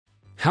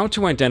How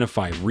to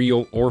identify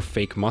real or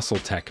fake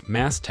MuscleTech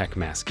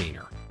mass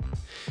gainer.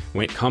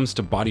 When it comes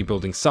to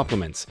bodybuilding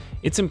supplements,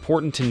 it's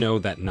important to know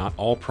that not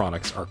all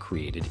products are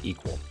created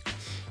equal.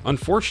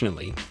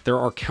 Unfortunately, there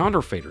are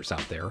counterfeiters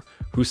out there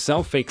who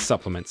sell fake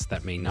supplements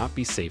that may not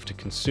be safe to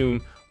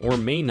consume or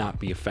may not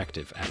be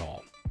effective at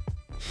all.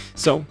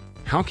 So,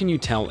 how can you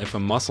tell if a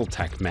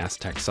MuscleTech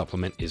MassTech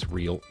supplement is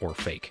real or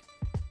fake?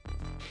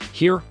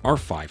 Here are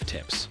 5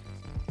 tips.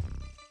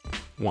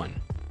 1.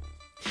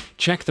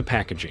 Check the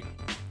packaging.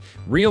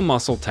 Real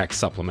MuscleTech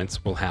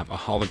supplements will have a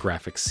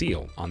holographic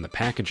seal on the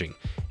packaging,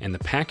 and the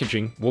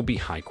packaging will be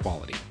high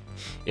quality.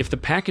 If the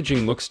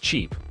packaging looks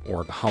cheap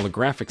or the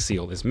holographic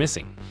seal is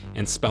missing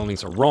and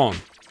spellings are wrong,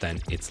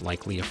 then it's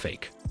likely a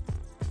fake.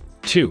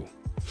 2.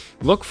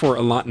 Look for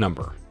a lot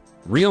number.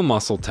 Real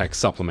MuscleTech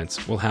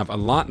supplements will have a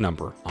lot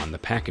number on the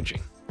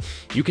packaging.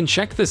 You can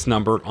check this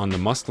number on the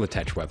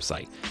MuscleTech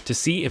website to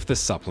see if the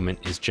supplement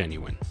is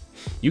genuine.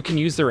 You can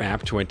use their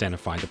app to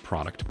identify the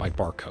product by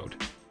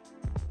barcode.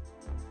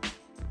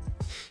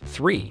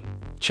 3.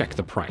 Check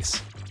the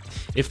price.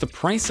 If the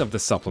price of the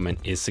supplement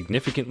is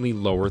significantly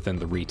lower than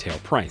the retail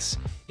price,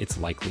 it's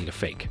likely to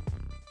fake.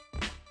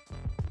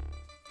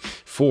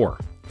 4.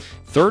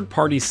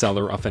 Third-party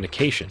seller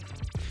authentication.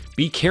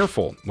 Be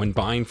careful when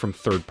buying from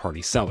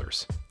third-party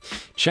sellers.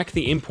 Check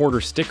the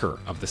importer sticker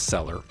of the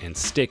seller and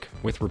stick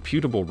with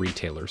reputable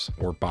retailers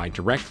or buy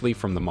directly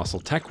from the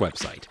MuscleTech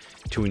website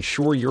to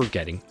ensure you're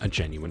getting a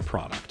genuine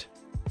product.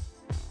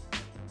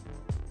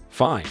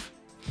 5.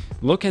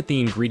 Look at the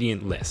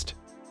ingredient list.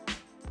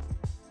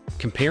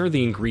 Compare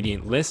the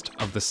ingredient list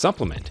of the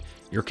supplement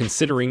you're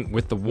considering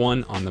with the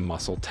one on the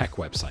MuscleTech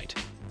website.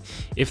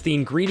 If the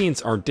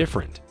ingredients are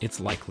different, it's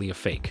likely a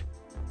fake.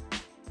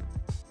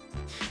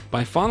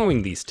 By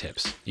following these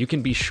tips, you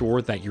can be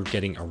sure that you're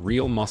getting a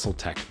real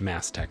MuscleTech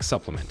MassTech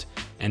supplement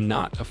and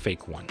not a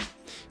fake one.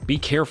 Be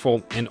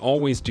careful and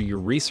always do your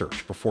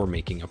research before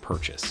making a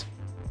purchase.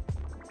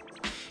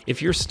 If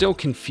you're still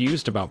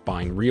confused about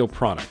buying real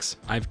products,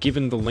 I've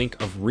given the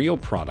link of real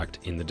product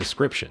in the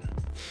description.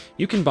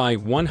 You can buy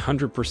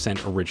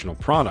 100% original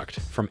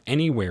product from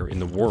anywhere in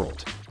the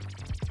world.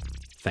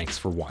 Thanks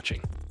for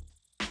watching.